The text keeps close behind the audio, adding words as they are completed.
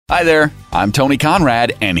Hi there, I'm Tony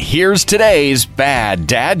Conrad, and here's today's bad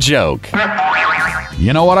dad joke.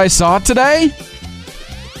 You know what I saw today?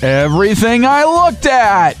 Everything I looked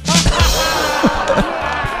at.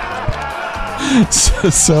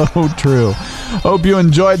 So true. Hope you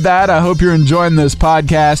enjoyed that. I hope you're enjoying this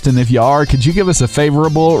podcast. And if you are, could you give us a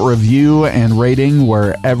favorable review and rating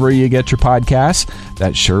wherever you get your podcasts?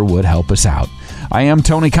 That sure would help us out. I am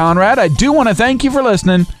Tony Conrad. I do want to thank you for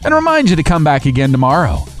listening and remind you to come back again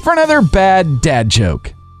tomorrow for another bad dad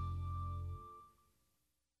joke.